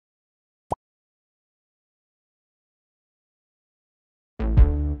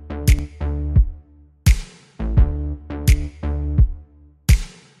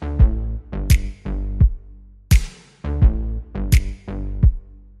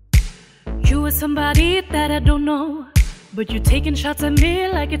with somebody that I don't know, but you're taking shots at me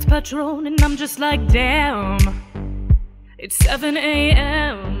like it's Patron, and I'm just like, damn, it's 7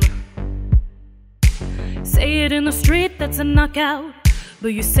 a.m. Say it in the street, that's a knockout, but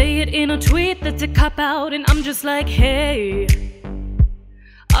you say it in a tweet, that's a cop-out, and I'm just like, hey,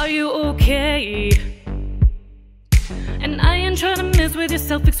 are you okay? And I ain't trying to mess with your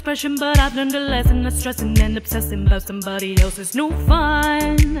self-expression, but I've learned a lesson that stressing and obsessing about somebody else is no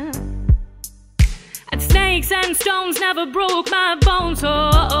fun. And snakes and stones never broke my bones,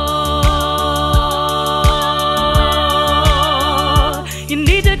 you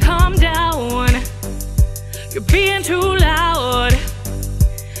need to calm down. You're being too loud,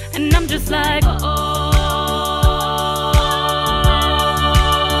 and I'm just like,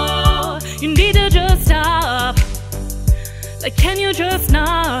 you need to just stop. Like, can you just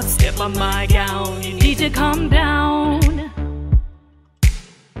not step on my gown? You need to calm down.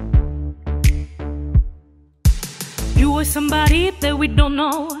 You are somebody that we don't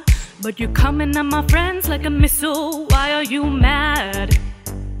know, but you're coming at my friends like a missile. Why are you mad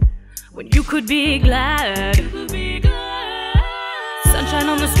when you could be glad? Sunshine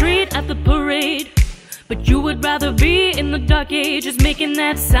on the street at the parade, but you would rather be in the dark ages making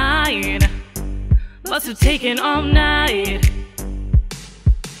that sign. Must have taken all night.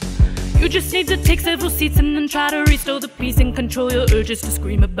 You just need to take several seats and then try to restore the peace and control your urges to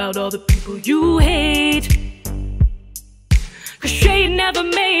scream about all the people you hate. 'Cause shade never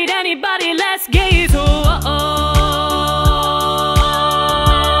made anybody less gay,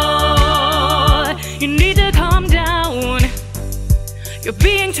 you need to calm down. You're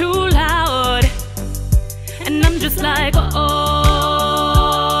being too loud, and I'm just like,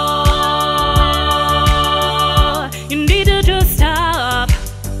 you need to just stop.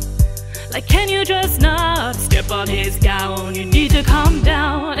 Like, can you just not step on his gown? You need to calm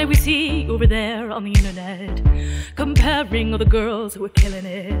down. And we see over there on the internet comparing all the girls who are killing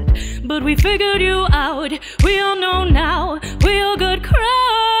it, but we figured you out. We all know now, we all good crowds.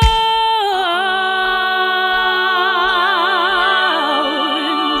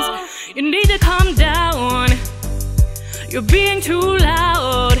 You need to calm down. You're being too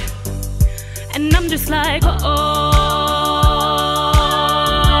loud, and I'm just like,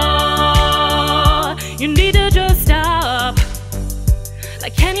 you need to just stop.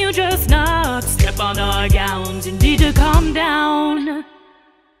 Like, can you just not step on our gowns? You need to calm down.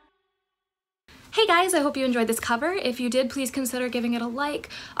 Hey guys, I hope you enjoyed this cover. If you did, please consider giving it a like,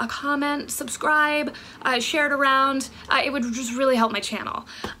 a comment, subscribe, share it around. It would just really help my channel.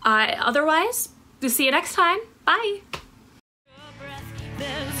 Otherwise, we'll see you next time. Bye.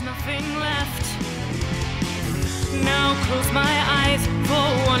 There's nothing left. Now close my eyes for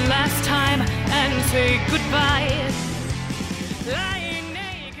one last time and say goodbye.